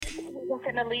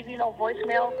wasn't finna leave you no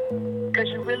voicemail, because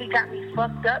you really got me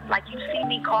fucked up. Like, you see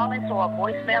me calling, so a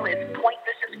voicemail is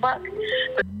pointless as fuck.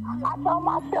 But I told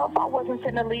myself I wasn't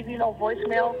finna leave you no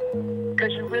voicemail,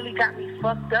 because you really got me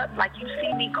fucked up. Like, you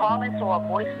see me calling, so a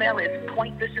voicemail is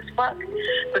pointless as fuck.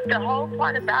 But the whole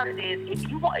part about it is, if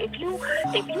you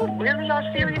really are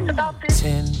serious about this.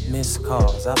 10 missed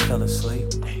calls, I fell asleep,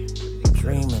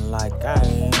 dreaming like I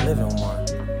ain't living one.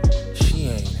 She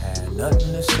ain't had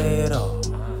nothing to say at all,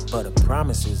 but a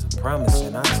promise is a promise.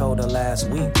 And I told her last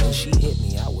week when she hit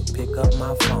me, I would pick up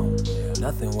my phone.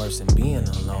 Nothing worse than being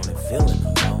alone and feeling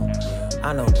alone.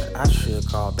 I know that I should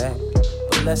call back,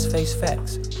 but let's face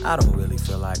facts, I don't really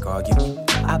feel like arguing.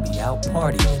 I be out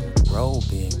partying, bro,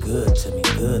 being good to me,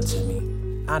 good to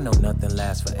me. I know nothing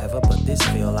lasts forever, but this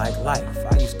feel like life.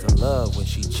 I used to love when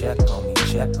she checked on me,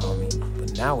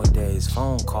 but nowadays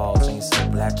phone calls ain't so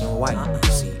black and white.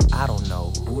 See, I don't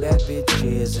know who that bitch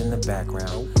is in the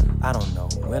background. I don't know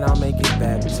when I'll make it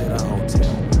back to the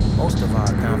hotel. Most of our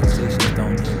conversations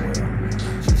don't end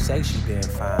well. She say she been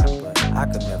fine, but I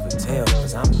could never tell,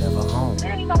 cause I'm never home.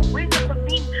 There ain't no reason for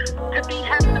me to be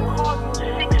having to call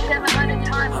you 600-700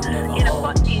 times in a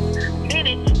fucking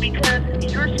minute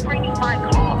because you're screening my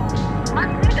call. My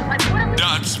nigga, like, whatever.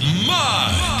 That's mine.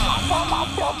 I told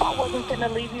myself I wasn't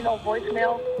finna leave you no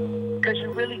voicemail, because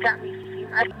you really got me.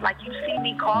 Like, you see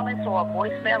me calling, so a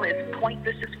voicemail is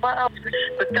pointless as fuck.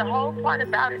 But the whole part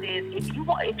about it is, if you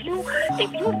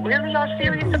really are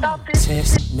serious about this.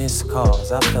 10 missed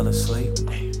calls, I fell asleep,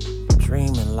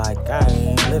 dreaming like I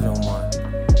ain't living one.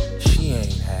 She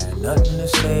ain't had nothing to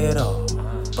say at all,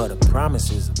 but a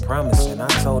promise is a promise. And I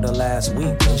told her last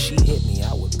week when she hit me,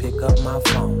 I would pick up my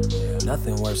phone.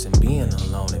 Nothing worse than being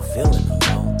alone and feeling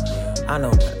alone. I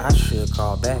know that I should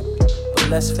call back, but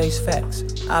let's face facts,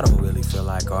 I don't really feel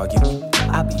like arguing.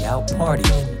 I be out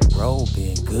partying, bro,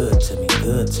 being good to me,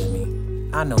 good to me.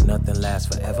 I know nothing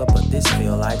lasts forever, but this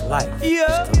feel like life.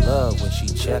 Yeah. Used to love when she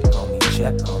checked on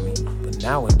me, but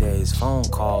nowadays phone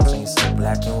calls ain't so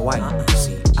black and white.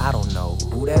 See, I don't know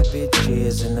who that bitch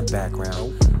is in the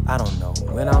background. I don't know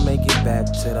when I'll make it back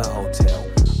to the hotel.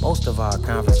 Most of our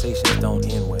conversations don't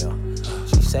end well.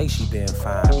 She say she been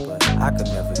fine, but I could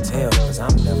never tell, cause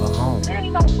I'm never home. There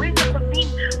ain't no reason for me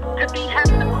to be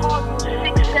having to call you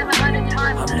 600-700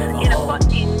 times in a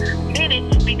fucking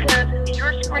minute because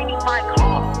you're screening my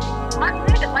call. My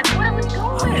nigga, like, what are we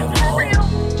doing? For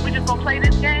real? We just gonna play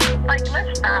this game? Like,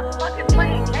 let's stop fucking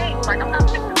playing games. Like, I'm not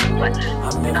fixing this,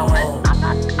 but you know what?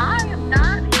 I am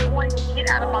not going to get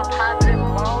out of my positive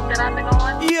mode that I've been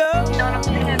on. Yeah. You know what I'm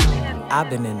saying? I've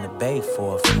been in the Bay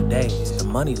for a few days. The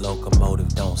money locomotive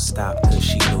don't stop cause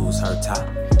she lose her top.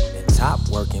 And top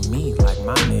working me like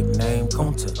my nickname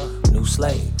Kunta. New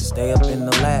slave, stay up in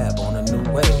the lab on a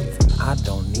new wave. And I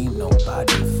don't need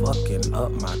nobody fucking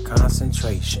up my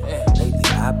concentration. Lately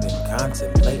I've been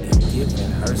contemplating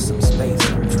giving her some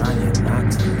space. I'm trying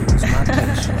not to lose my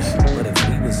patience. But if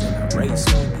we was in a race,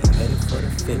 we'd be headed for the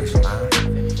finish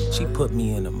line. She put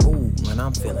me in a mood when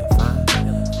I'm feeling fine.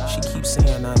 She keeps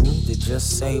saying I need to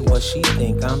just say what she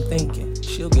think I'm thinking.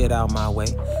 She'll get out my way.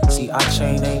 See, our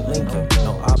chain ain't linking.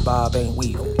 No, our bob ain't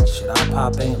weaving. Shit, our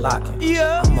pop ain't locking.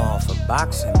 Yeah. I'm all for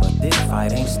boxing, but this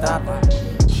fight ain't stopping.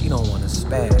 She don't wanna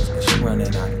spaz, but she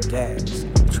running out of gas.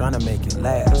 Trying to make it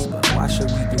last, but why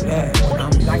should we do that when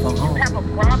I'm never home? You have a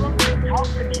problem? Talk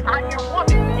to me. I'm your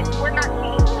woman. If we're not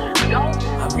team, don't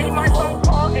take my phone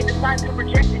call and decide to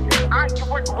reject it.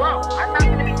 We're grown. I'm not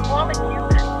gonna be calling you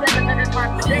 700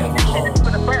 times a day. This shit is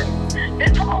for the bird.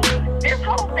 This whole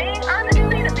thing,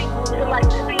 honestly, to be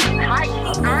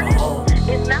high-key honest,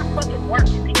 is not fucking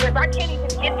working because I can't even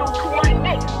get through 2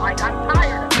 minutes. Like, I'm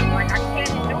tired of it. Like, I can't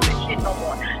do this shit no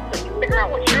more. So you figure out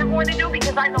what you're going to do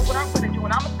because I know what I'm going to do,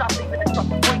 and I'm going to stop leaving this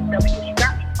fucking voicemail because you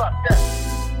got me fucked up.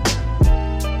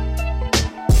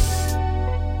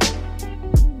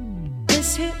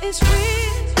 This here is real.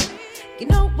 You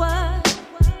know what?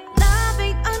 Love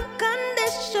ain't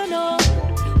unconditional.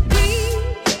 We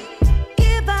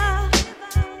give up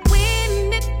when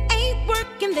it ain't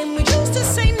working. Then we used to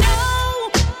say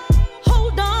no.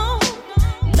 Hold on,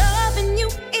 loving you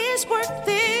is worth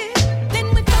it. Then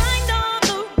we find all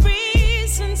the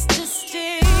reasons to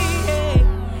stay.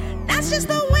 That's just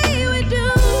the way we do.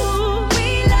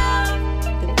 We love,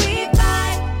 then we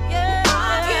fight,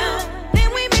 argue, then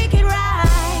we make it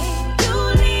right. You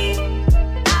leave,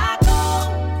 I go,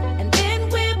 and then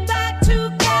we're back to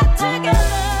get together.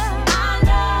 Our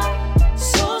love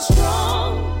so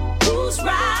strong. Who's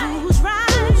right? Who's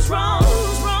right? Who's wrong?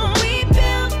 Who's wrong? We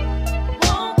build,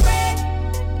 won't break.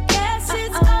 Guess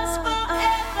it's us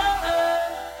forever.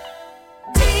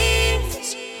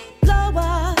 Tears, blow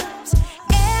ups,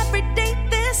 every day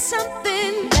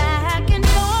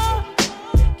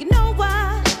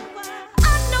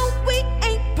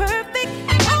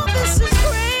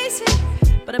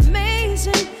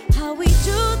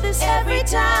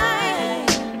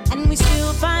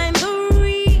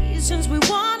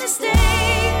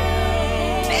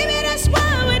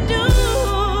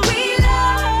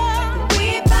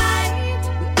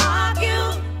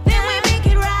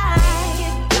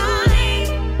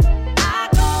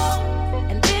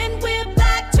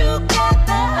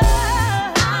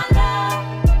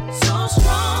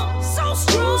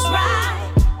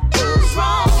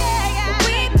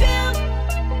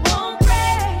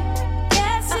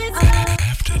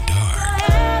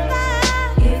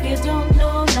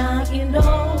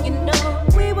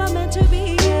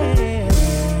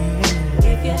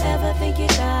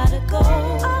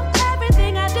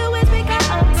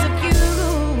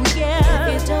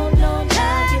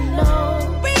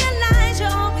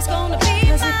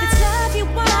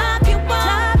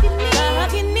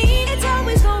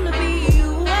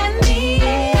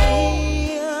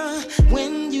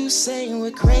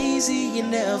you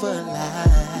never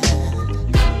lied.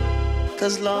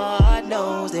 'Cause Lord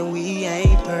knows that we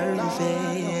ain't perfect.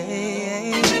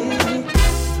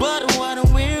 But what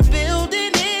we're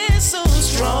building is so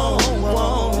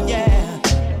strong, yeah.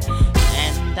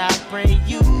 And I pray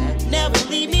you never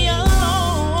leave me alone.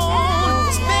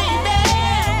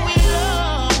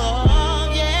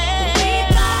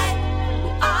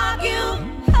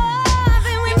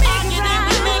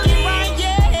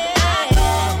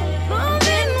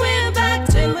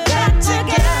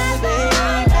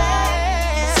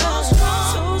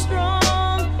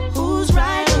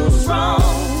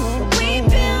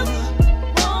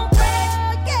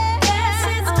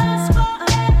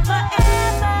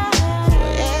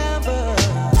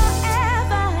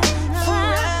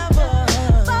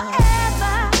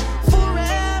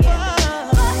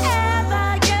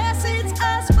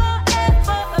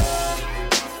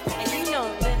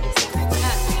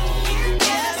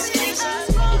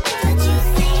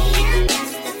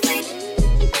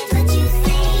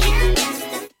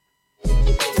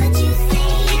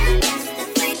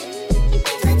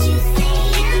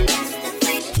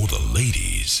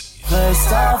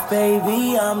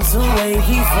 Baby, I'm too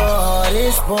wavy for all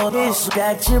this bullshit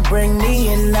that you bring me,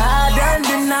 and I done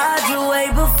denied you way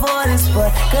before this,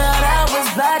 but God, I was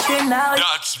back and now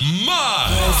that's mine.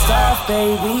 First off,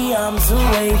 baby, I'm too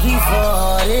wavy for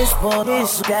all this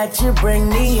bullshit that you bring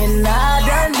me, and I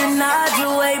done denied you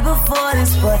way before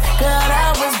this, but God,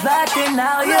 I was back and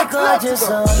now you're gorgeous,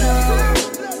 oh no.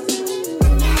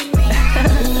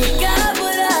 You got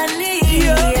what I need,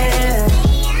 yeah.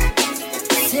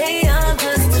 Say I'm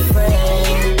just a friend.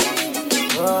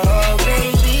 Oh,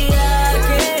 baby, I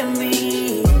can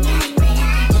be.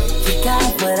 You got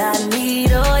what I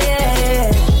need, oh yeah.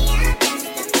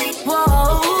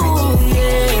 Whoa,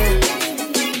 yeah.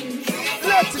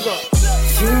 Let's go.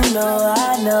 You know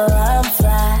I'm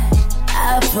fly.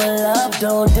 I pull up,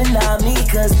 don't deny me,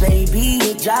 'cause baby,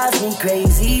 it drives me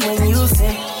crazy when you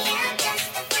say,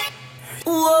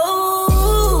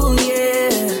 whoa, yeah.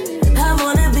 I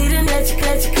wanna be the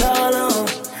that you call on.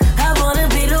 I wanna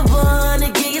be the one to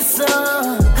get you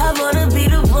some. I wanna be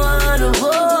the one to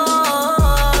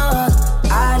hold.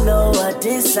 I know what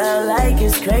this sound like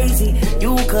is crazy.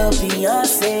 You could be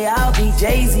Beyonce, I'll be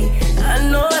Jay-Z. I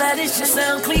know that it should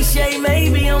sound cliche,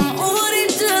 maybe I'm more than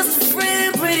just a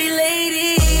friend, pretty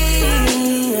lady.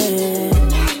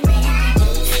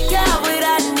 Got what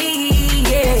I need,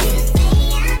 yeah.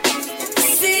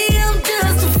 See, I'm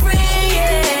just a friend,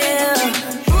 yeah.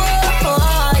 Whoa,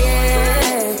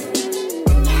 yeah.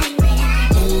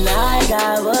 And I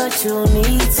got what you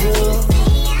need to.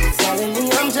 Telling me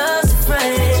I'm just a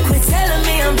friend. Quit telling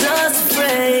me I'm just a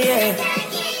friend, yeah.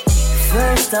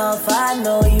 First off, I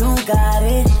know you got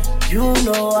it. You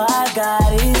know I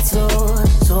got it too.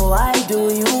 So why do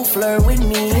you flirt with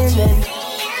me and then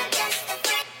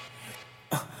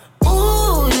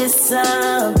ooh, this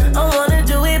time I wanna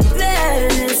do it better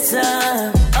this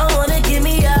time. I wanna get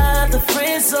me out the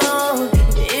friend zone.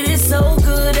 It is so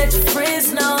good that your friends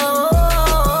know.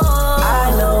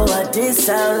 I know what this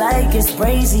sound like is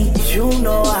crazy. You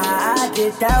know how I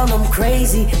get down, I'm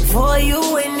crazy. For you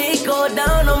when it go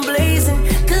down, I'm blazing.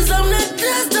 'Cause I'm not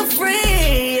just a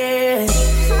friend, yeah.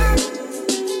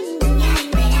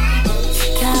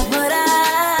 Got what I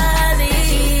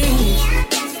need.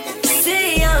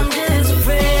 See, I'm just a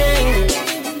friend.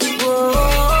 Whoa,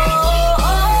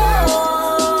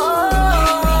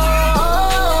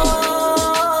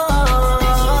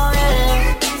 yeah.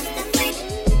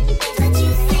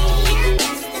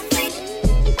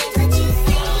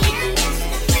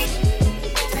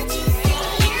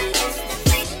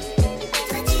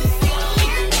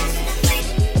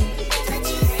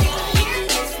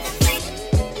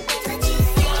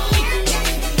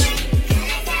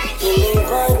 Give me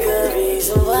one good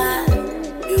reason why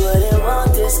you wouldn't want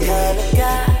this kind of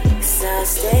guy. 'Cause I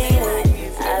stay lit,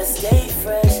 I stay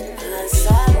fresh. Plus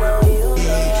I know you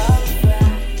know I'm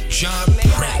right. John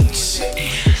Prince.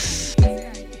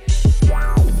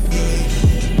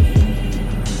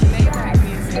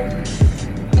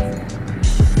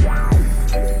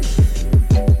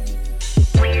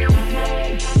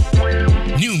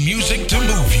 New music to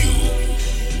move you.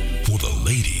 For the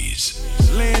ladies.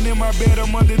 Laying in my bed,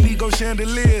 I'm underneath go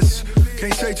chandeliers.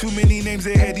 Can't say too many names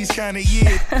that had these kind of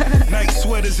years. Night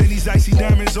sweaters and these icy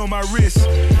diamonds on my wrist.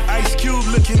 Ice Cube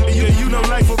looking, yeah, you know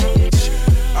life a bitch.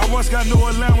 I once got no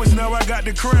allowance, now I got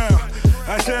the crown.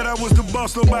 I said I was the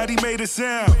boss, nobody made a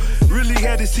sound. Really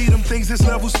had to see them things, this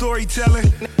level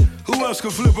storytelling. Who else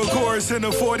could flip a chorus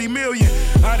into 40 million?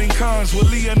 I done cons with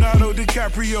Leonardo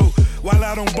DiCaprio. While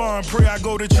out on bond, pray I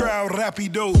go to trial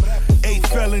rapido. 8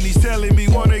 felonies telling me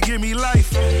wanna give me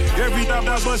life. Every time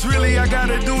I bust, really I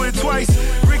gotta do it twice.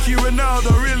 Ricky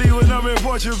Ronaldo, really when I'm in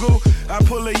Portugal. I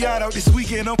pull a yacht out this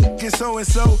weekend, I'm f***ing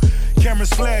so-and-so.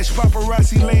 Cameras flash,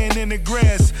 paparazzi laying in the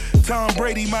grass. Tom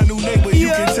Brady, my new neighbor, you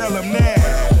can tell him that.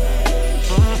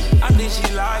 I think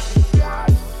she like it.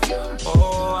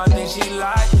 Oh, I think she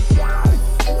like it.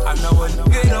 I know what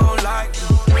nigga don't like it.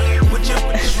 Put your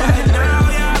bitch right now,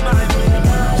 yeah, I might be.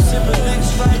 Sippin'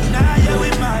 links right now, yeah, we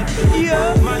might be.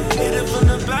 Might hit it from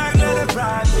the back, let it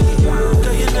ride me.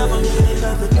 Girl, you never meet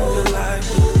another nigga like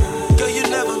me. Girl, you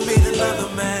never meet another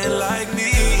man like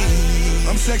me.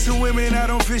 I'm sexing women, I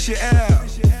don't fish it out.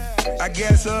 I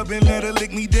gas up and let her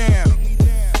lick me down.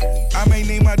 I may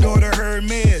name my daughter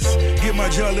Hermes. Get my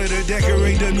jeweler to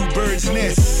decorate the new bird's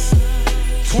nest.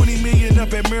 20 million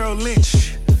up at Merrill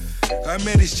Lynch. I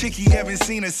met this chickie, haven't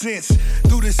seen her since.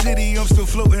 Through the city, I'm still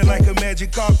floating like a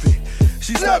magic carpet.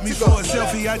 She stopped me for a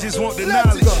selfie, I just want the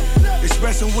knowledge.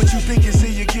 Expressing what you think and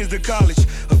send your kids to college.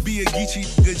 Or be a Geechee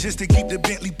just to keep the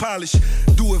Bentley polished.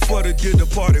 Do it for the dear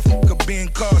departed, fuck Ben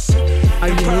Carson. Are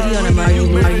you moody on a moody?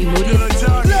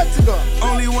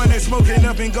 Only one that's smoking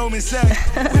up in Goldman Sachs.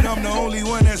 But I'm the only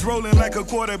one that's rolling like a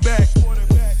quarterback.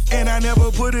 And I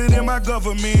never put it in my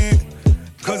government.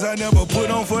 Cause I never put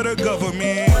on for the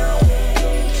government.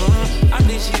 I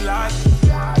think she like it.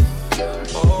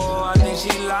 Oh, I think she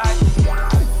like it.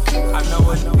 I know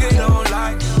what nigga don't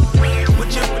like it. Put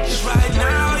your bitches right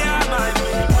now, yeah, I might be.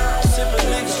 Sippin'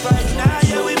 links right now,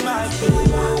 yeah, we might be.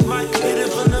 Might hit it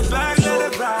from the back,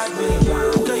 let it ride me.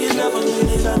 Girl, you never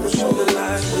meet another sugar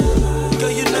like me.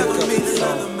 Girl, you never meet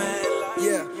another man.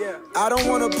 I don't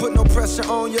wanna put no pressure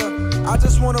on ya. I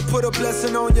just wanna put a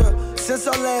blessing on ya. Since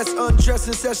our last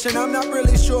undressing session, I'm not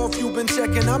really sure if you've been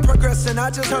checking. I'm progressing.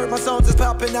 I just heard my songs is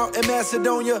popping out in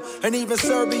Macedonia and even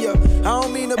Serbia. I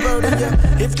don't mean to burden ya.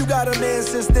 If you got a man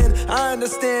since then, I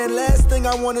understand. Last thing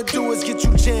I wanna do is get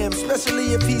you jammed,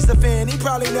 especially if he's a fan. He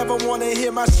probably never wanna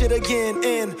hear my shit again.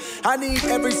 And I need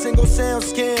every single sound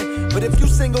scan. But if you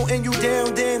single and you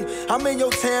down, then I'm in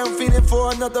your town feeling for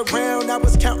another round. I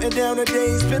was counting down the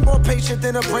days, been more patient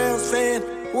than a Browns fan.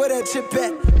 Where that chip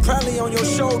at? Probably on your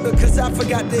shoulder, cause I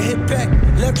forgot to hit back.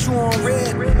 Left you on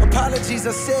red, apologies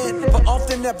are said, but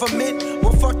often never meant.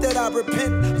 Well, fuck that, I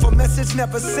repent for message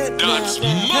never sent. That's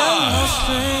Hello,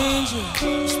 stranger.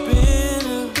 It's been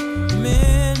a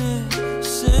minute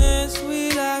since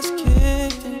we last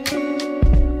kicked it.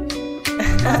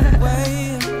 By the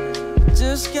way,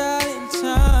 just got in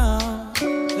town,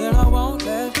 that I won't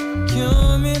let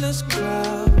cumulus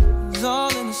clouds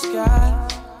all in the sky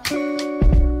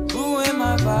ruin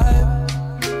my vibe.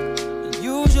 And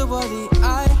usually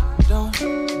I don't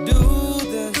do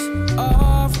this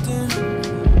often,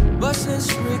 but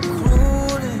since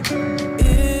recruiting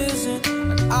isn't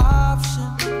an option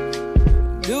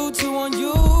due to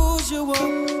unusual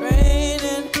rain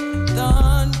and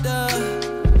thunder,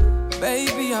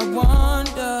 baby I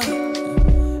wonder,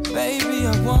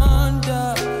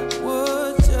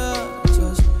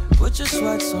 would you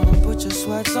just put your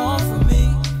sweats on for me?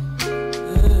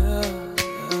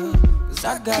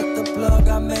 I got the plug,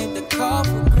 I made the call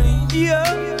for green.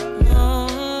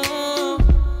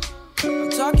 I'm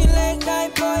talking late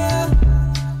night for ya.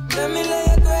 Let me lay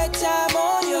a great time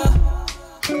on ya.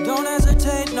 Don't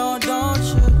hesitate, no, don't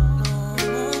you?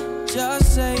 No.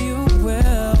 Just say you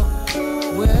will.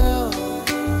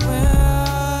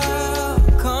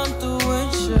 Come through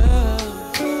and chill.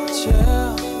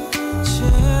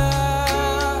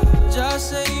 Just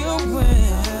say you will.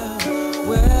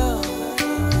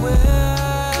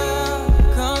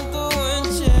 Come through and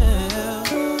chill.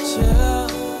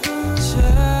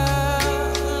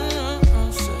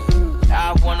 I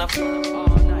wanna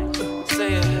all night.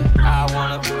 Say it. I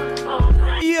wanna all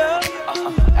night.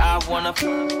 I wanna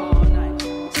all night.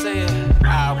 Say it. I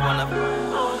wanna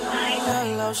all night.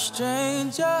 Hello,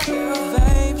 stranger.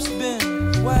 Babe's been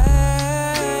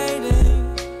waiting.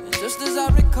 And just as I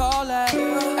recall, that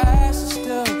ass is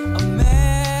still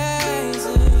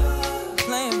amazing.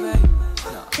 Playing, baby.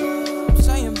 I'm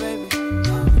saying, baby,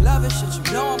 love it, shit, you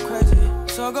know I'm crazy.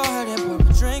 So go ahead and pour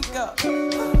a drink up.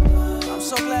 I'm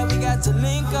so glad we got to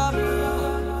link up.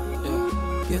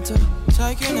 Yeah, get to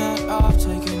taking that off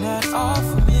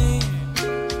for me.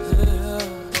 Yeah.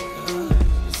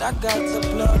 Cause I got the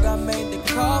plug, I made the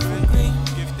call for green.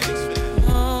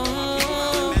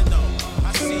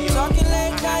 Talking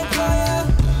late night for ya.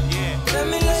 Let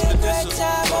me lay a great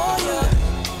time on ya.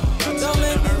 Don't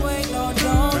make me wait, no,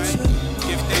 don't you?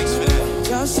 Give thanks for that.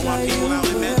 Just like you will.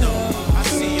 I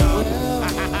see y'all.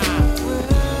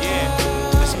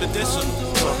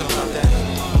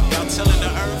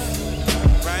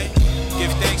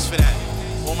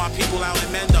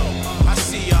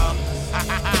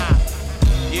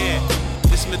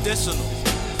 medicinal.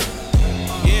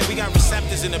 Yeah, we got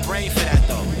receptors in the brain for that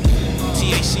though.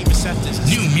 THC receptors.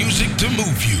 New music to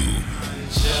move you.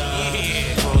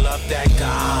 Yeah, roll up that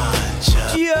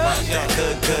ganja. Yeah, that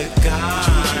good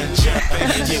ganja.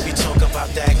 Yeah, we talk about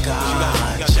that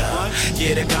ganja.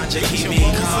 Yeah, the ganja keep me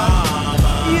calm.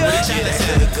 Yeah,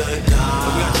 that good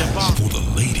ganja. For the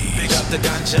ladies. Pick up the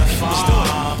ganja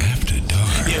farm. After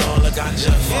dark. Yeah, all the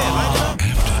ganja farm. After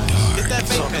dark. Get that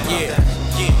vape pen. Yeah.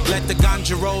 Let the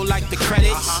ganja roll like the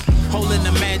credits. Holding the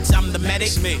meds, I'm the medic.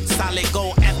 Solid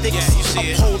gold ethics. Yeah, you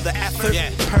see uphold the effort.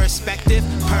 Yeah. Perspective,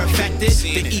 perfected.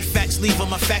 The effects leave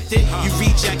them affected. You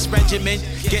rejects regimen,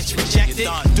 gets rejected.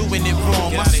 Doing it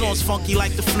wrong. My song's funky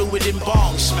like the fluid in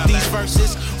bongs. These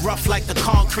verses, rough like the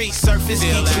concrete surface.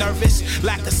 Geeks nervous,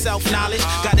 lack of self-knowledge.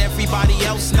 Got everybody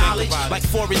else knowledge, like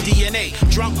foreign DNA.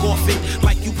 Drunk off it,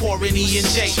 like you pouring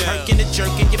E&J. Perking and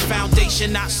jerking, your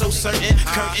foundation not so certain.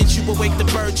 Curtains, you awake the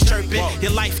birds chirping.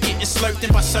 Your life getting slurped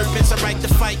in by serpents. I write to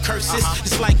fight curses.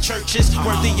 It's like churches,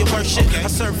 worthy of worship. A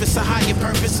service, a higher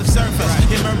purpose,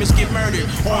 observers. Your murmurs get murdered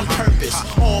on purpose,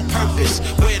 all purpose.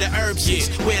 Where the herbs is,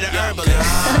 where the herbalist.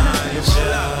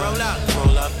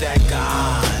 Roll up that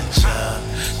ganja.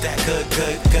 That good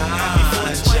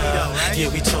ganja. Yeah,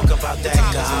 we talk about that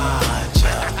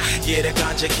ganja. Yeah, the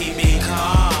ganja keep me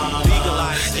calm.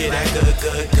 Yeah, that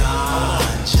good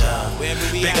ganja.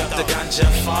 Pick up the ganja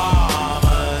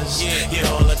farmers. Yeah,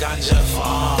 all the ganja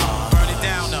farmers. Burn it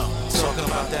down though. Talking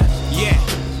about that. Yeah.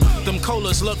 Them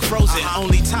colas look frozen,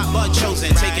 only top bud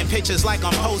chosen. Taking pictures like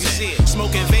I'm posing.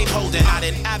 Smoking vape holding, not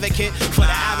an advocate for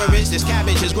the average. This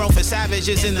cabbage is grown for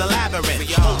savages in the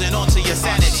labyrinth. Holding on to your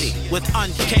sanity with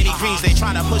uncanny greens. They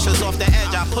trying to push us off the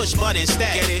edge. I push but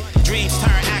instead. Dreams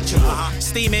turn actual.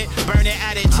 Steam it, burn it,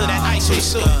 add it to that ice with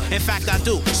soup. In fact, I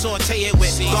do saute it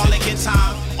with garlic and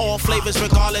thyme. All flavors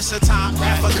regardless of time.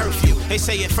 Half a curfew. They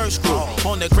say it first grew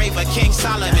on the grave of King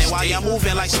Solomon. While you're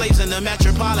moving like slaves in the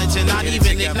metropolitan, not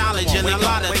even acknowledging a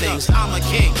lot of things. I'm a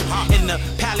king. In the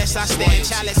palace I stand,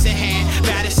 chalice in hand.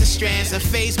 Baddest of strands, and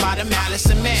phased by the malice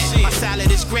of man. My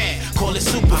salad is grand, call it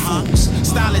superfoods.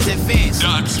 Style is advanced.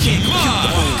 Can't compute the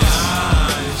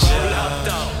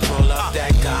Roll up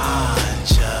that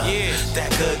ganja. Yeah,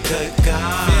 that good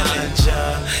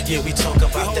ganja. Yeah, we talk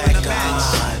about that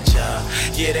ganja.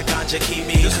 Yeah, the ganja keep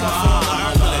me calm.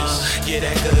 Yeah,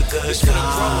 that good ganja.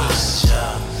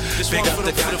 Pick up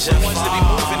the ganja ones to be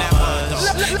moving that mud.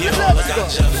 Yeah, all the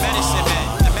ganja medicine man,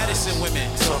 the medicine women.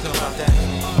 Talking about that.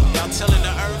 Y'all tilling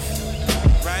the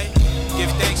earth, right?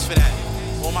 Give thanks for that.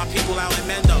 All my people out in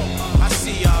Mendo, I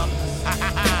see y'all.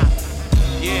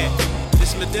 Yeah,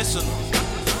 this medicinal.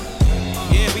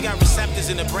 Yeah, we got receptors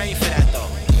in the brain for that though.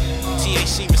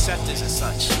 THC receptors and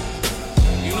such.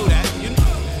 You knew that?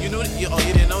 You knew that? Oh,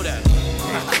 you didn't know that?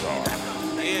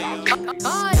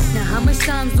 Now how much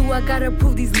times do I gotta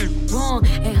prove these niggas wrong?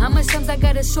 And how much times I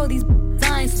gotta show these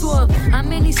I ain't soft? How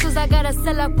many shows I gotta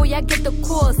sell out before y'all get the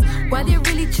course? Why they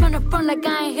really tryna front like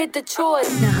I ain't hit the chores?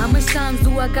 Now how much times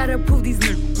do I gotta prove these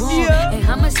niggas wrong? And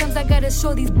how much times I gotta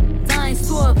show these I ain't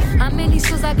soft? How many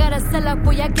shows I gotta sell out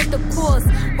before y'all get the course?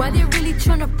 Why they really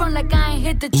tryna front like I ain't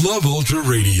hit the chores? Love Ultra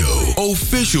Radio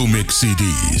official mix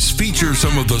CDs feature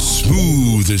some of the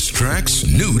smoothest tracks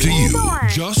new to you,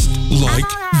 just like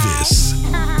this.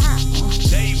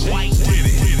 Dave White did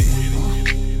it.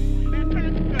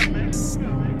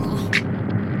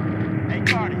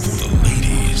 For the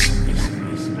ladies.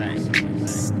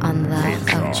 On the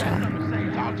Ultra.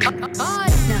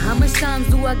 Now how much times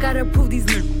do I gotta prove these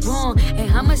niggas wrong? And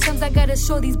how much times I gotta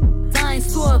show these I ain't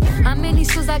soft? How many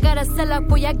shows I gotta sell out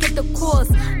before y'all get the course?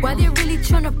 Why they really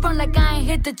tryna front like I ain't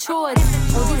hit the chores?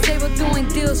 All these they were doing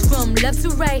deals from left to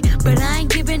right, but I ain't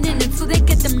giving in until they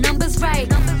get them numbers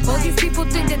right. All these people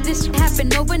think that this shit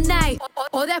happen overnight.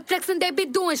 All that flexing they be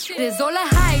doing shit is all a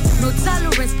hype. No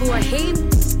tolerance for a hate,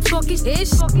 talking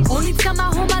ish. Only time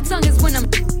I hold my tongue is when I'm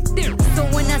there. So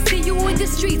when I see you in the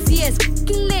streets, yes,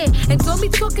 fucking lit. And don't be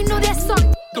talking all that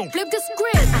song. Flip the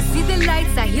script. I see the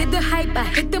lights, I hear the hype, I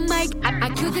hit the mic, I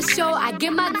kill the show, I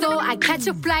get my dough, I catch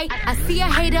a flight. I see a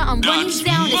hater, I'm running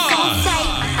down, it's on sight.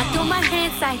 I throw my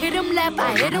hands, I hit him left,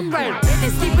 I hit him right.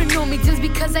 And sleeping on me just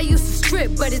because I used to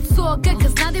strip. But it's all good,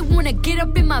 cause now they wanna get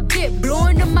up in my bit.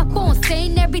 Blowing up my phone,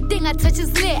 saying everything I touch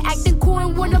is lit. Acting cool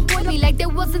and wanna point me like they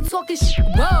wasn't talking shit.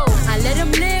 Whoa, I let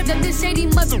them live, let the shady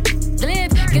mother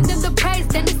live. Give them the price,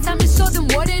 then it's time to show them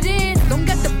what it is. Don't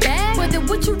got the bag, whether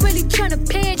what you really tryna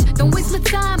pitch. Don't waste my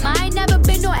time, I ain't never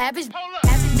been no average.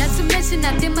 Not to mention ammunition.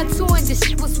 I did my tour and the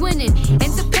shit was winning.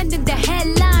 Independent, the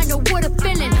headline, or what a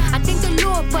feeling. I thank the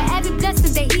Lord for every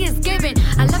blessing that He has given.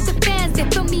 I love the fans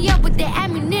that fill me up with their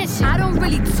ammunition. I don't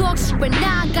really talk shit, but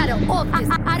now I got an office.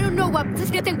 I don't know why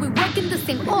I think we work in the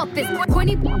same office.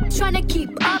 20 trying to keep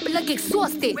up, look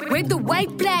exhausted. Wave the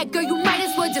white flag, girl, you might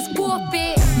as well just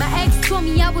forfeit. My ex told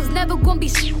me I was never gonna be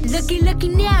shit. Looky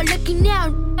now,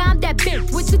 I'm that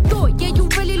bitch. What you thought? Yeah, you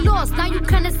really lost. Now you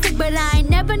kinda sick, but I ain't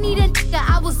never need a nigga.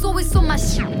 I was always on my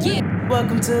shit, yeah.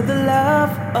 Welcome to the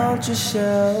Love Ultra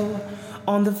Show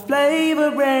on the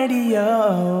Flavor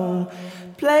Radio.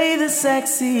 Play the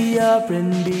sexy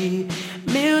R&B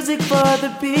music for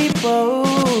the people.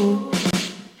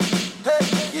 Hey,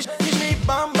 you me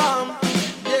bam bam.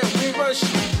 Yeah, we rush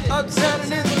uptown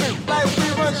and it's like we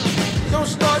rush. Don't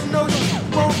start no shit,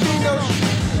 won't be no shit.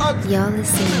 You're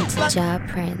listening to Ja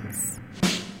Prince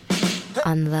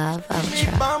on Love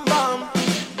Ultra. Bam bam.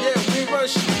 Yeah, we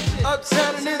rush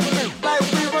uptown and it's like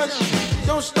we rush.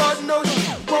 Don't start no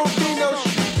shit, won't be no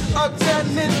shit. Uptown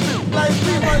and it's like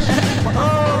we rush.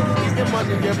 Oh, you getting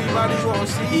money, everybody won't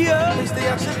see. Yeah. They stay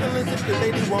out shipping as if the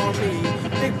lady want me.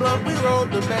 Big blunt, we roll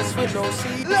the best with no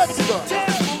seats. Let's go.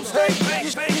 Hey,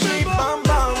 you me bam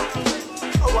bam.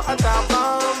 Oh, I die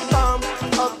bam bam.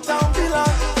 Uptown be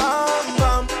like bam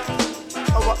bam.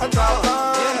 Oh, I die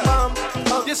bam bam.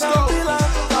 Uptown be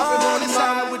like bam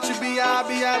bam. With your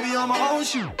B.I.B. I be on my own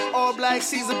shoe. All black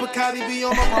Caesar Bacardi be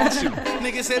on my own shoe.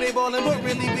 Niggas say they ballin', but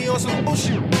really be on some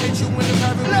bullshit. Hit you in the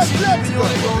private receipt, be on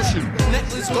their own shoe.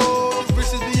 Necklace gold,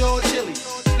 wrists be all chilly.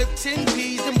 Flip 10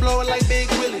 P's and blow it like Big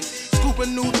Willie. Scoop a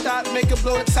new thought, make it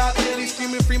blow the top. Lily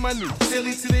screaming free my new.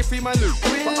 Silly till they free my new.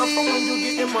 Really? But I'm from when you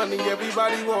getting money,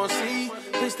 everybody want see.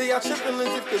 They stay out trippin'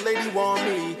 as if the lady want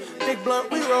me. Big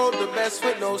blunt, we roll the best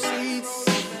with no seats.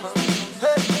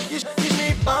 Hey, you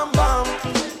me bam bam.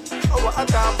 Oh, I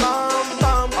die bam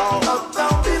bam.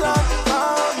 Uptown be like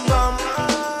bam bam.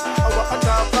 Oh, I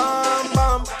die bam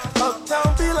bam. Uptown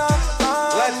be like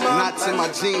bam bam. Knots in my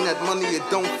jean, that money it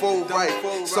don't fold right.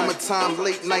 Summertime,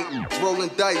 late night, rolling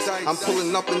dice. I'm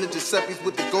pulling up in the Giuseppe's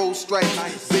with the gold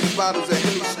stripes. Big bottles of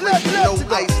Henny straight, no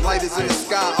ice. Lighters in the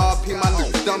sky, RP my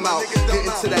new dumb out. Get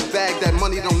into that bag, that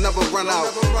money don't never run out.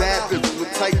 Bad bitch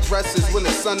with tight dresses when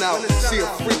the sun out. See a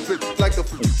freak bitch like a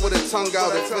freak with a tongue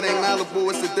out. If it ain't Malibu,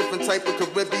 it's a different type of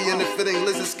Caribbean. If it ain't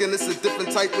lizard skin, it's a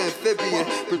different type of amphibian.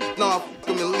 But nah, fuck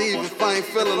them and leave if I ain't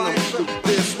feeling them.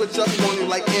 They'll switch up on you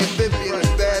like amphibian. It's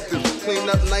bad bitch, clean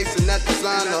up nice and that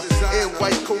designer. Air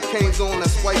white cocaine's on,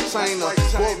 that's white China.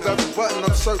 Burberry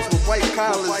button-up shirts with white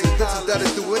collars. And bitches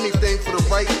that'll do anything for the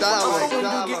right dollar.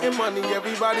 When you getting money,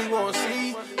 everybody want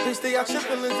see. They stay out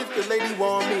trippin' as if the lady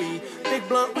want me. Big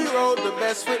blunt, we roll the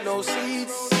best with no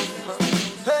seats.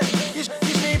 Hey, you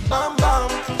me bam bam.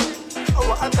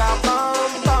 Oh, I die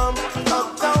bam bam.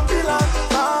 Uptown be like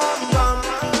bam bam.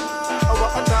 Oh,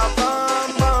 I die bam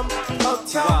bam.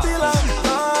 Uptown be like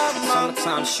bam bam.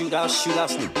 Summertime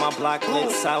shootouts, my block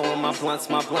lit, sour on my blunts,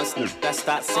 that's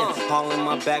that sin. All in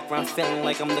my background, feeling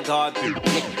like I'm the god.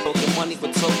 Nigga broken money,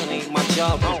 but talking ain't my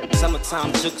job.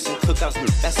 Summertime jukes and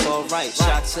cookouts, that's alright.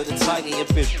 Shot to the tiger, your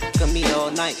bitch, got me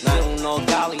all night. Feeling all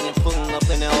golly and pulling up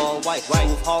in it all white.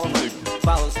 Smooth Harlem,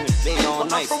 follows me, big all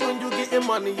night. From when you getting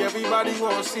money, everybody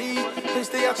want see. They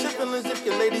stay out trippin' as if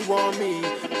your lady want me.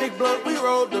 Big blunt, we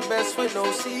roll the best with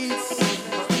no seats.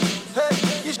 Hey,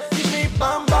 you me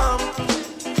bam bam.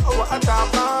 Oh, I die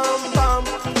bam bam.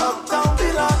 Uptown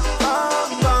be like bam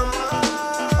bam.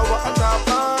 Oh, I die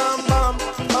bam bam.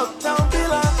 Uptown be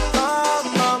like bam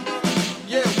bam.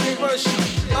 Yeah, we rush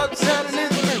uptown and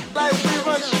it's like we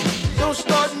rush. Don't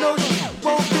start no shit,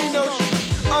 won't be no shit.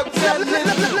 Uptown and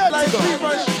it's like we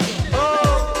rush. Oh,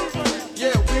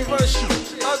 yeah, we rush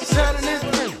uptown and it's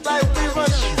like we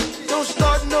rush. Don't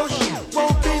start no shit,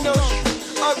 won't be no shit.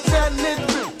 Uptown and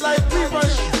it's like we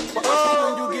rush.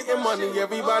 Money,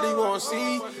 everybody want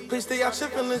see. Please stay out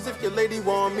trippin' as if your lady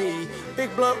want me. Big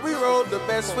blunt, we roll the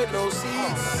best with no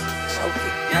seats.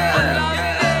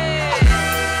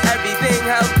 Everything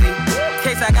healthy.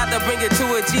 Case I got to bring it to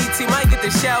a GT, might get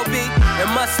the Shelby. And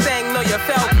Mustang, know you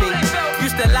felt me. You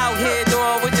still out here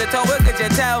doing what you told, what could you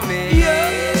tell me?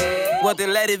 Yeah. Well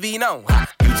then let it be known.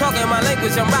 You talking my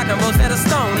language, I'm rocking most of the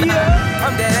stone. Yeah.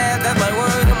 I'm dead ass, that's my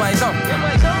word in my zone.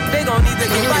 They gon' need to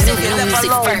get right and get left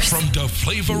alone. From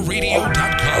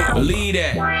theflavorradio.com. Believe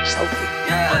that. Let's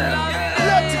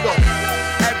go.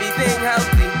 Everything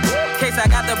healthy. Case I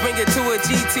got to bring it to a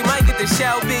GT, might get the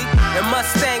Shelby. And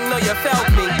Mustang, know you felt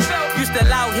me. You still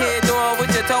out here doing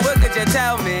what you told, what could you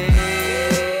tell me?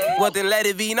 Well then let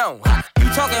it be known. You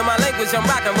talking my language, I'm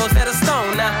rocking most of the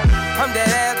stone. Now I'm dead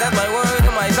ass, that's my word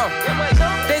in my zone.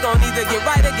 They gon' either get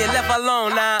right or get left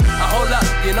alone now. Hold up,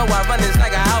 you know I run this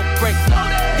like an outbreak.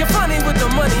 You're funny with the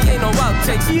money, ain't no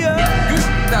outtakes. Yeah. You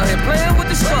out here playing with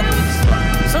the struggle.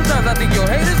 Sometimes I think your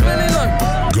haters really love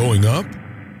you. Going up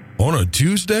on a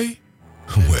Tuesday?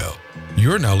 Well,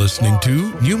 you're now listening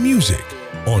to New Music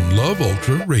on Love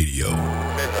Ultra Radio.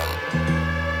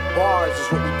 Bars is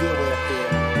what we deal with up here.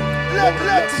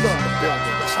 Let's go.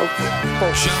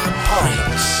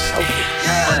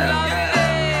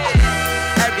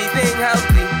 Everything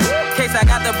healthy. Case I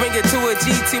got to bring it to a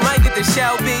GT, might get the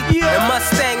Shelby. And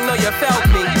Mustang, know you felt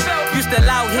me. You still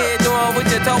out here doing what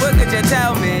you told, what could you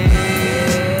tell me?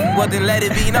 Well then let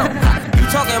it be known. You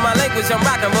talking my language, I'm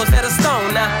rocking Rosetta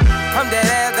Stone now. I'm dead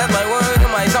ass, that's my word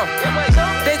in my zone.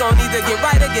 They gon' either get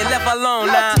right or get left alone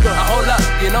now. Hold up,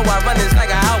 you know I run this like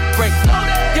an outbreak.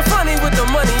 You're funny with the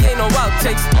money, ain't no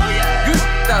outtakes. You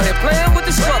out here playing with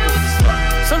the struggle.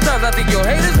 Sometimes I think your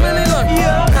haters really love you.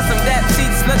 Custom that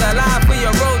seats look alive for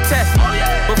your road test.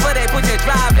 Before they put your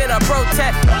drive in a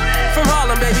protest. From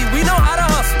Harlem, baby, we know how to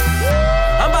hustle.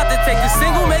 I'm about to take the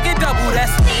single, make it double,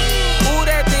 that's ooh,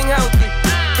 that thing healthy.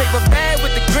 Paper bag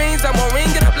with the greens, I'm gonna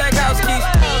ring it up like house keys.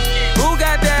 Who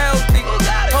got that healthy?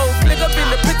 Whole click up in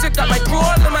the picture, got my crew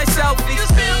all in my selfies.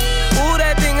 Ooh,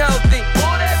 that thing healthy.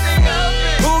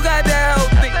 Who got that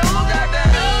healthy?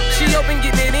 She open,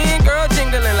 getting it in, girl,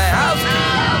 jingling like house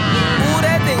keys. Ooh,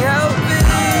 that thing healthy.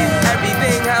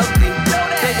 Everything healthy.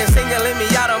 They been singling me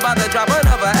out, I'm about to drop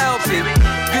another LP.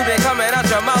 You been coming out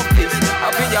your mouthpiece.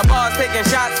 Up in your bars, taking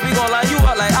shots, we gon' line you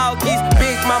up like Alkies.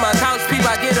 Big mama couch peep,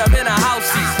 I get them in a house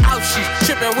seat. Out sheet,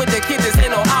 trippin' with the kids, this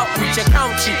ain't no outreach.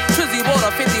 Account cheap, Trizzy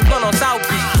water, 50 blunt on South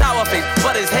Beach. Tower face,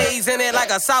 but it's haze in it like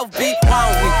a South Beat. Why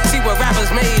don't we see what rappers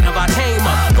made of? I came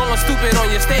up, going stupid on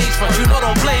your stage front. You know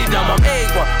don't play dumb, I'm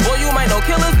A1. Boy, you might know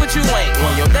killers, but you ain't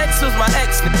one. Your next was my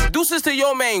ex, deuces to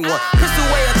your main one. Pistol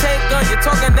way a tank gun, you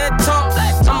talking that talk.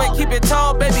 I'ma keep it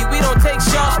tall, baby, we don't take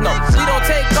shots, no. We don't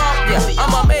take off, yeah,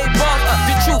 I'm a made boss.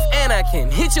 The truth, and I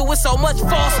can hit you with so much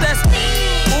false, that's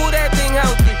ooh, that thing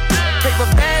healthy. Paper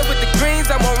bag with the greens,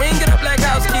 I'm gonna ring it up like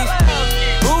house keys.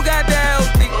 Who got that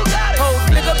healthy? Whole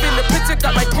click up in the picture,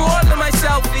 got my crew all in my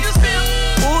selfies.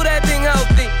 Ooh, that thing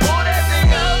healthy.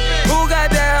 Who got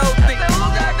that healthy?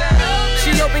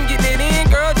 She open, getting it in,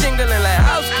 girl, jingling like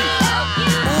house keys.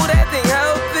 Ooh, that thing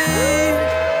healthy.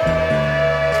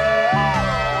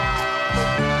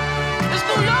 It's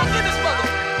New York in this mother.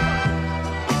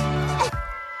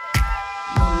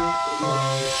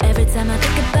 Every time I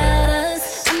think about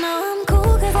us, I know I'm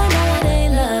cool cause I know it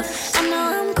ain't love. I know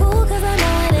I'm cool cause I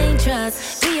know it ain't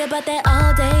trust. Be about that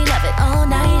all day, love it all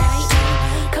night.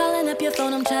 Calling up your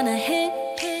phone, I'm tryna hit.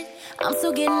 I'm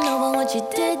still getting over what you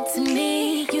did to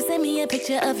me. You sent me a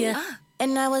picture of you,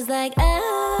 and I was like,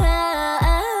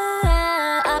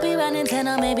 I'll be running 10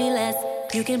 or maybe less.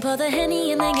 You can pour the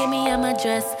Henny and then get me on my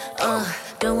dress.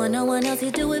 Don't want no one else, you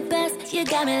do it best. You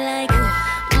got me like,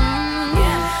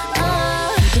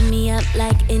 keeping me up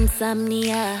like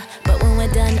insomnia. But when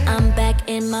we're done, I'm back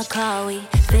in my car. We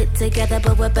fit together,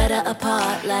 but we're better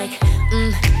apart. Like,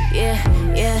 yeah.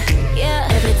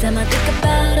 Every time I think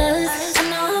about us, I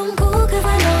know I'm cool cause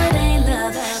I know it ain't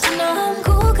love. I know I'm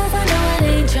cool cause I know it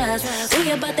ain't trust.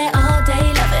 We about that all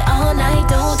day, love it all night.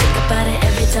 Don't think about it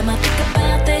every time I think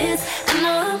about this. I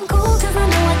know I'm cool cause I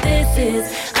know what this is.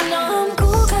 I know I'm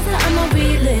cool cause I'm a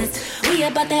realist. We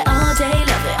about that all day,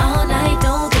 love it all night.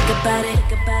 Don't think about it.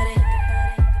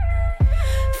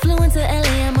 Flew into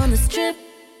LA, I'm on the strip.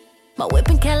 My whip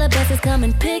in Calabasas, come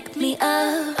and pick me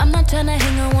up. I'm not tryna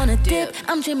hang, I wanna dip.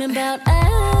 I'm dreaming about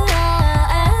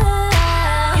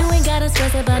you ain't gotta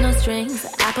stress about no strings.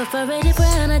 I prefer it if we're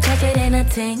on a touch, it ain't a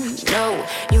ting. No,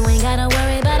 you ain't gotta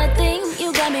worry about a thing.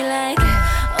 You got me like,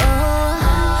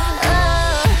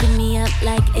 keeping me up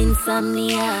like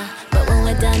insomnia. But when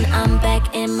we're done, I'm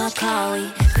back in my car.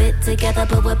 We fit together,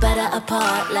 but we're better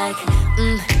apart. Like,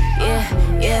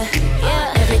 yeah.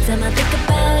 Every time I think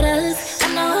about us, I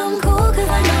know I'm cool cause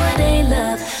I know it ain't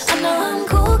love. I know I'm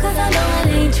cool cause I know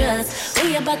it ain't trust.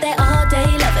 We about that all day,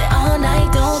 love it all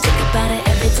night. Don't think about it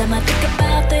every time I think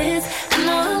about this. I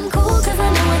know I'm cool cause I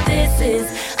know what this is.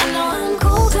 I know I'm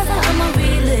cool cause I'm a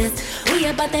realist. We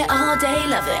about that all day,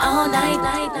 love it all night.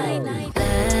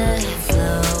 Let's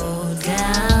slow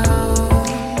down.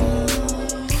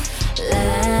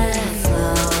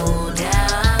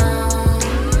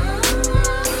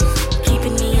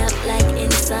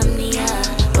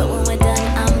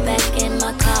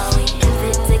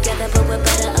 But we're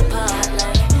better apart,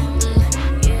 like,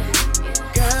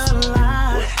 Girl, I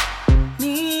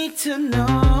need to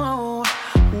know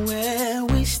where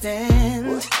we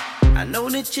stand. I know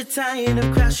that that you're tired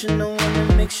of crashing, I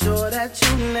wanna make sure that you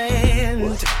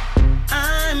land.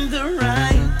 I'm the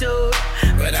right door,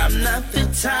 but I'm not the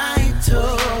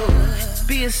title.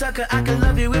 Be a sucker, I can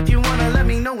love you if you wanna. Let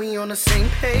me know we on the same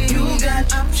page. You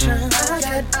got options, I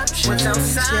got options. What's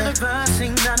outside of us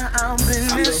ain't none of our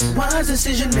business. Wise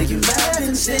decision, make you laugh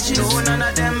in stitches. No, none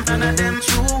of them.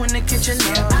 True in the kitchen,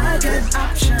 yeah. I got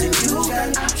options, you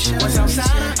got options. What's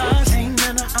outside of us ain't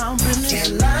none of our business.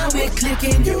 Can't lie, we're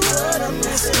clicking, you what I'm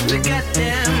missing. We got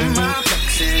them, my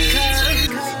flexing.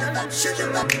 Shut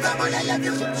your up, come on, I love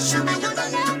you. Show me your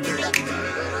love, you love me.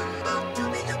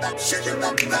 Shut your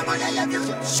up, come on, I love you.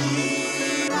 Come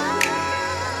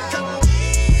on.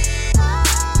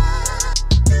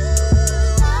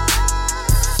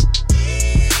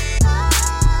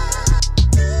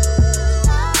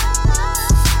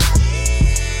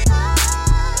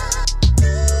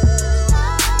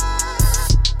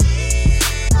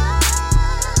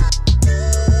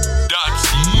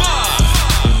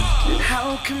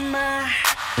 How can my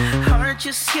heart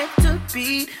just skip the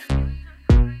beat?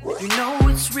 You know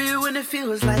it's real when it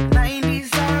feels like 90s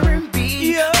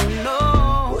R&B. Yeah. Oh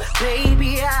no,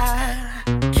 baby, I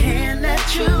can't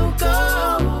let you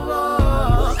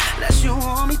go unless you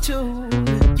want me to.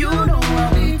 You don't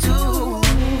want me to.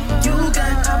 You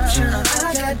got options,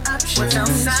 I got options. What's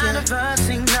outside of us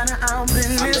ain't none of our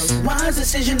business. Wise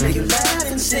decision, make you laugh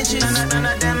in stitches. None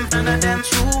of them.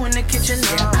 True in the kitchen,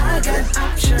 yeah. I got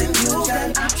options, you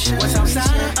got options. What's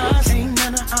outside of us ain't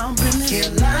none of our business.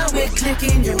 Can't lie, we're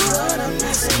clicking, you're what I'm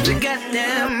missing. We got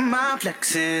them, I'm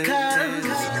flexing.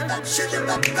 Shut your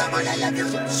up, come on, I love you.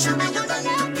 Show me your love,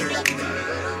 you love me.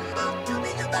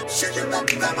 Shut your up,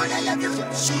 come on, I love you.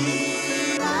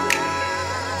 Come on.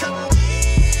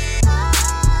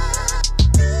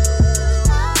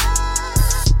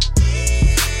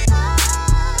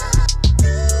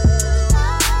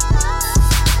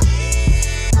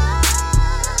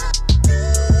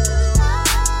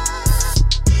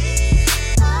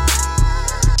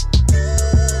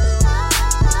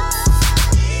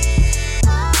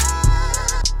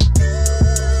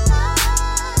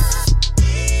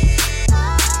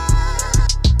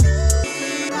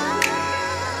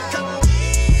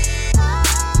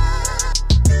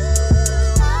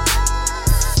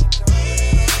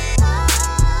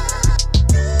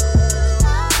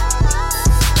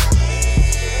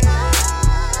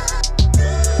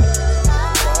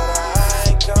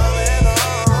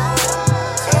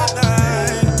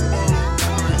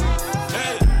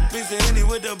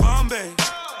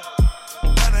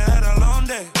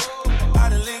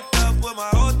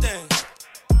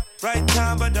 Right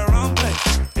time, but the wrong place.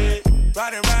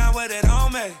 Riding around with it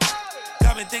on me.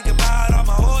 Got me thinking about all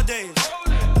my old days.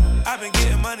 I've been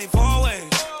getting money 4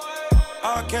 ways.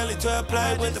 R. Kelly 12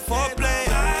 play with the 4-play.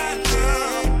 I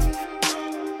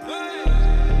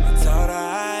told her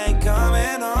I ain't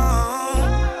coming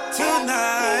home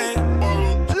tonight.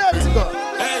 Let's go.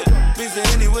 Hey, busy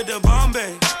Henny with the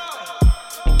Bombay.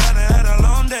 Kinda had a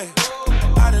long day.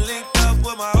 I done linked up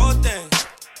with my old thing.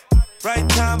 Right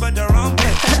time, but the wrong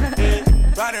place.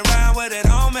 Riding around with it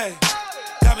on me.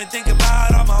 Got me thinking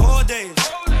about all my old days.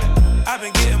 I've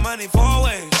been getting money 4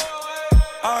 ways.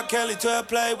 R. Kelly 12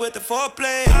 play with the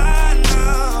 4-play. I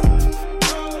know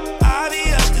I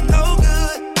be up to no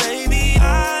good, baby.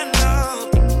 I know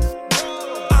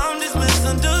I'm just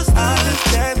misunderstood. I just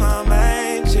gave my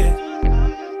main chick.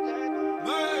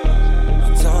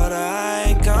 I told her I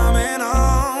ain't coming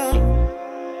home.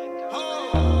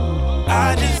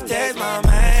 I just text my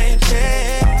main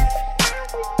chick.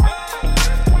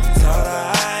 Told her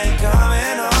I ain't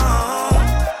coming home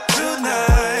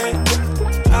tonight.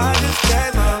 I just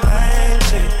text my main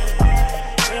chick.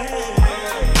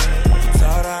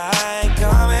 Told her I ain't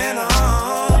coming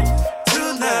home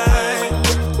tonight.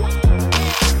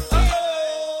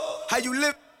 How you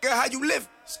live, girl, how you live?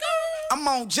 I'm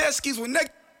on jet skis with niggas.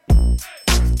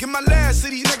 Get my last to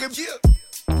these niggas, yeah.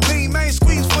 Lean main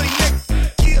squeeze for these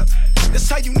niggas, yeah. That's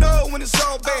how you know when it's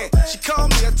all bad. She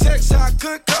called me a text, I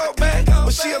couldn't call back.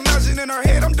 But she imagine in her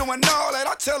head I'm doing all that.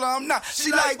 I tell her I'm not.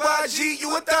 She like, YG,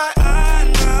 you a thought? I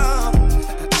know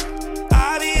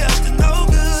I be up to no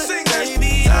good,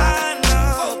 baby. I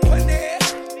know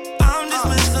I'm just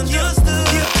misunderstood.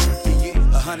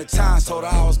 100 times told her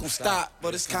I was gon' stop,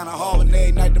 but it's kinda hard when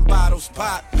every night them bottles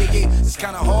pop. Yeah, it's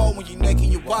kinda hard when you naked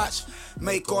you watch.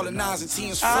 Make all the 9s and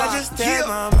 10s fly. I just text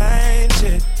my main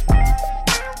chick.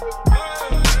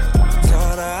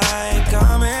 Told her I ain't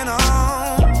coming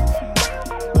home.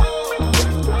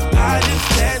 I just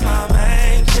text my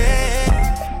main chick.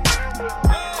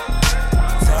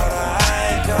 Told her I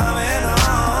ain't coming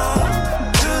home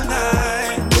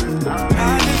tonight.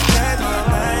 I just text my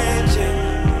main chick.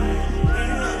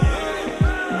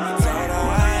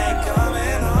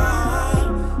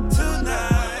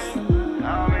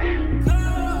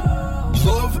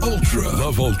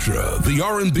 of Ultra, the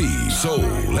R&B, soul,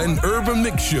 and urban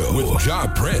mix show with Ja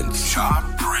Prince.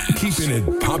 Keeping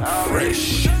it pop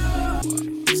fresh.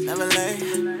 It's never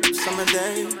late, summer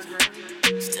day,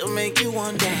 still make you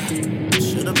wonder.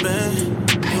 Should've been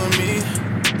you and me,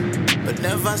 but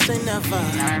never say never.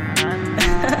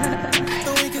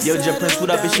 Yo, Ja Prince, what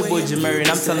up? It's your boy Jamari, and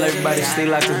I'm telling everybody to stay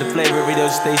locked at the Flavor Radio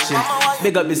Station.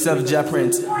 Big up yourself, Ja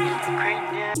Prince.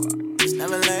 It's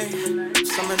never late,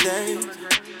 summer day,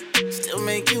 still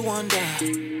make you wonder.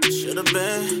 Should've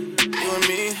been you and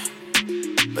me,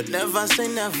 but never say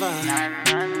never.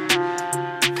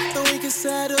 Then we can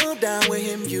settle down with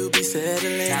him, you be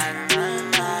settling.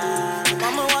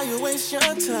 Mama, why you waste your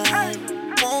time?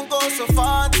 Won't go so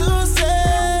far to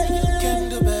say you can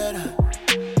do better.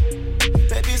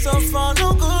 Baby, so far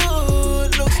no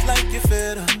good, looks like you're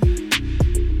fed up.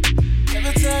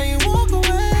 Every time you walk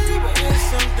away, but it's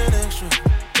something extra.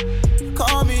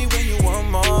 Call me when you want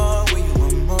more, when you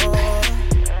want more.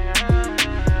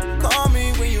 Call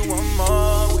me when you want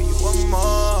more, when you want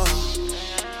more.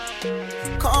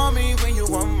 Call me when you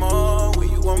want more, when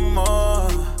you want more.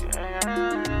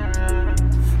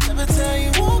 Every time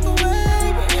you walk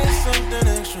away, but it's something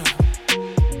extra.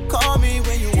 Call me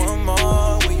when you want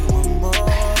more, when you want more.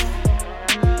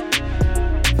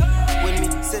 When me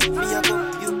set me up,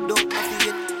 you don't have to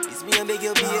get. It's me and beg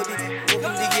your baby,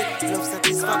 open the gate. Love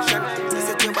satisfaction, you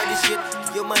set your body shit.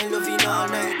 You're my loving all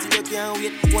night till you can't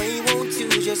wait. Why won't you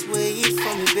just wait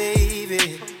for me,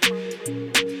 baby?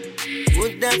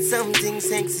 Put that something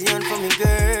sexy on for me,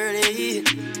 girlie.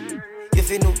 If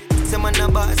you know, some man a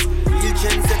boss, real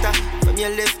trendsetter. From your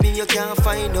left me, you can't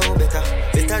find no better.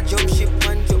 Better jump ship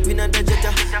and jump in at the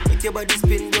jetta. Make your body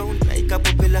spin round like a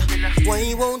propeller.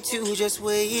 Why won't you just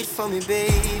wait for me,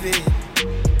 baby?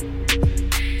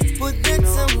 Put that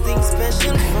something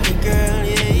special for me, girl,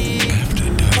 yeah.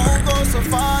 Won't go so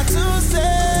far to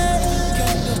say you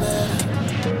can do better.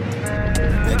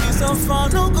 Baby, so far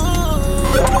no good.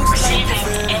 Looks like you're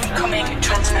fed up. Incoming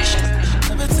transmission.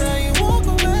 Every time you walk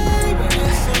away, but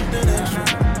it's something extra.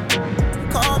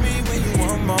 Call me when you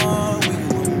want more, when you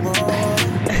want more.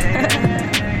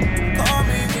 Call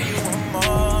me when you want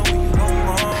more, when you want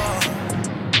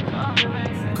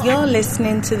more. You're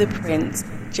listening to the Prince,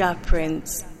 Ja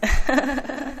Prince.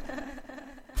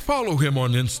 Follow him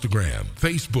on Instagram,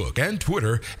 Facebook, and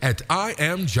Twitter at I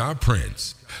Am Ja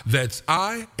Prince. That's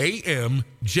IAMJAHPRINCE.